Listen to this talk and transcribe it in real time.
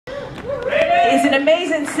an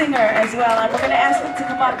amazing singer as well, and we're going to ask him to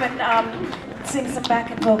come up and sing some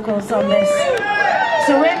backing vocals on this.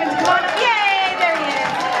 So Raymond, come on up. Yay! There he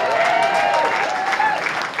is.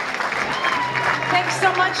 Thanks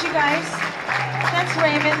so much, you guys. That's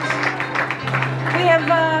Raymond. We have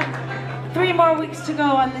 3 more weeks to go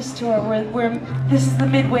on this tour. This is the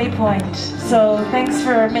midway point. So thanks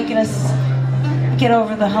for making us get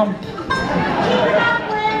over the hump.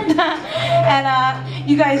 And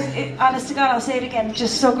you guys, honest to God, I'll say it again,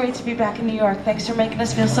 just so great to be back in New York. Thanks for making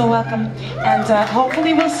us feel so welcome. And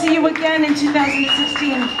hopefully we'll see you again in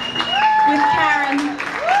 2016 with Karen.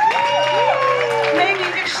 Maybe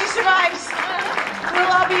if she survives,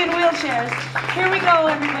 we'll all be in wheelchairs. Here we go,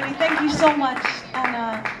 everybody. Thank you so much. And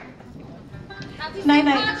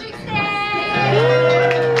night-night.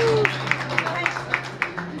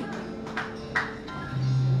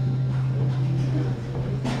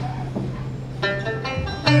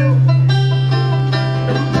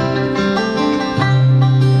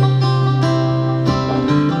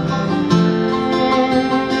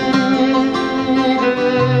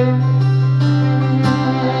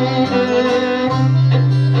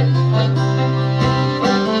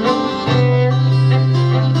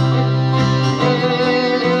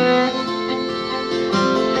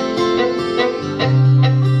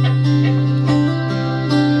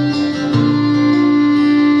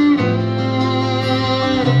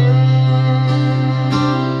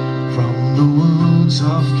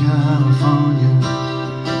 Of California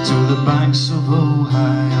to the banks of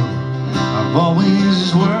Ohio, I've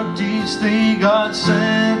always worked each day God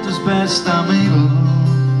sent as best I'm able.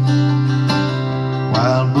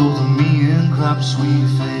 While both me and crops we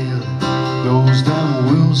failed, those damn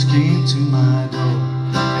wolves came to my door,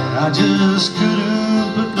 and I just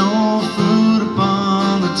couldn't put no food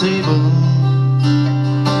upon the table.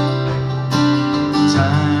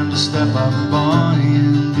 Time to step up, boy,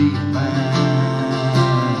 and be a man.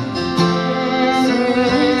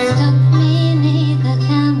 Stuck me neath the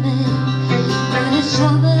helmet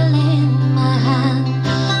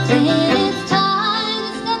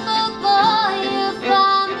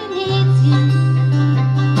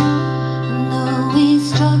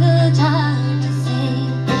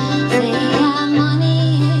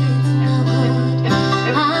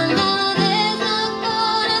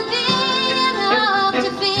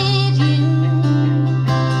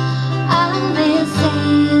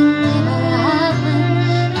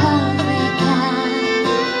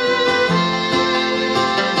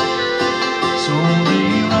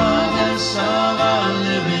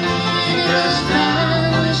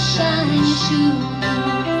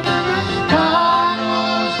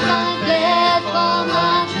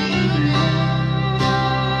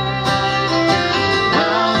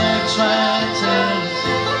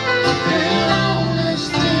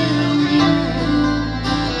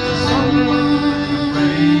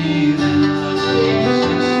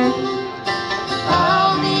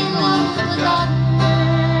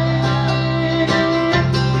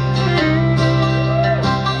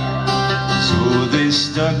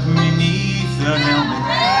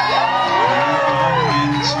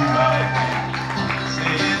into my hand,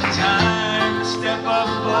 saying, time to step up,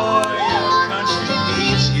 boy, your country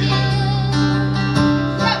needs you.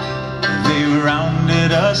 They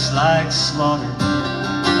rounded us like slaughter,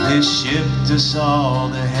 they shipped us all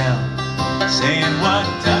to hell, saying what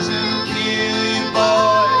doesn't kill you,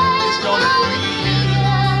 boy, is gonna free you.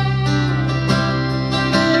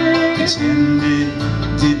 Pretend it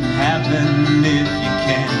didn't happen if you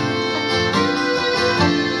can.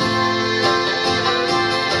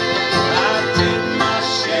 I did my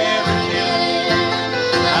share of killing,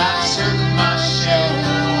 I took my share of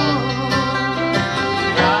war.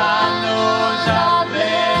 God knows I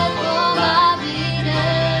bled for my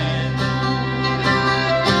beating.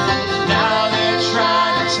 Now they're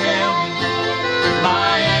trying to tell me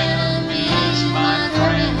my enemy's my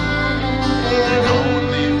friend. And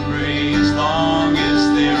only pray as long as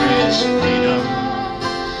there is freedom,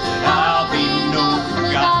 that I'll be no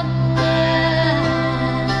forgotten man.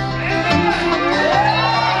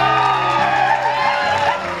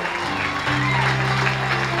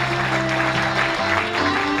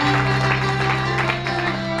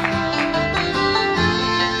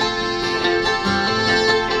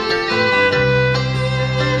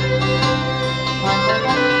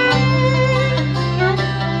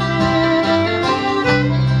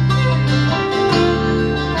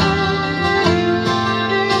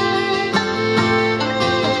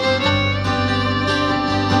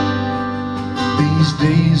 These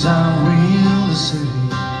days I'm real the city,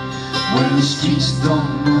 where the streets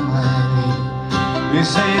don't know my name. They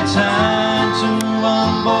say time to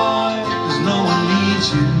run, boy, 'cause no one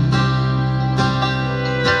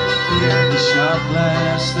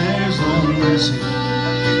glass, there's no mercy.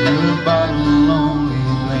 Your bottle only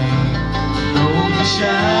blame. Though you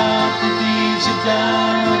shout that leads you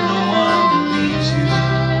down, no one believes you.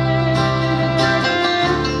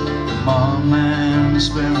 Come on, man,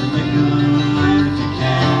 spare a nickel if you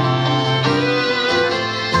can.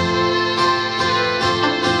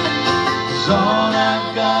 'Cause all I've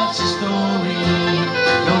got's a story,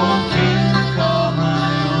 no kin to call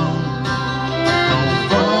my own. No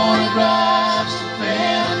photographs to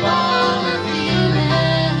paint upon a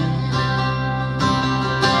feeling.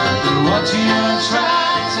 But what you're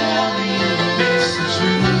trying to tell me makes the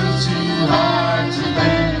truth too hard to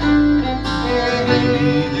bend.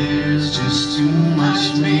 Maybe there's just too much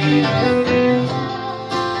made of you.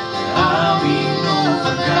 I'll be no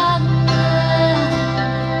forgotten man.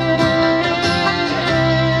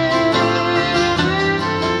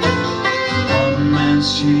 One man's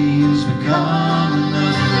chains become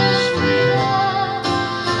another's freedom.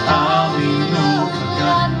 I'll be no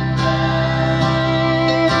forgotten man.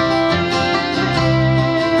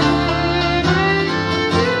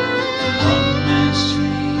 One man's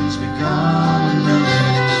chains become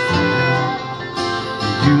another's freedom.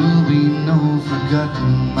 You'll be no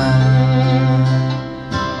forgotten man.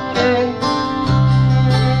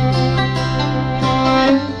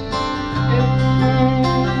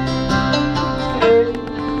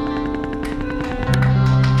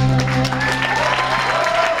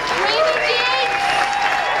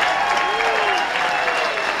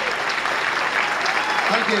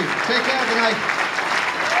 Thank you. Take care tonight.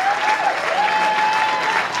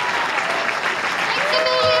 Thanks a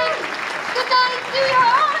million. Good night, New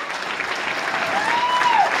York.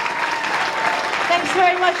 Thanks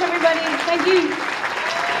very much, everybody. Thank you.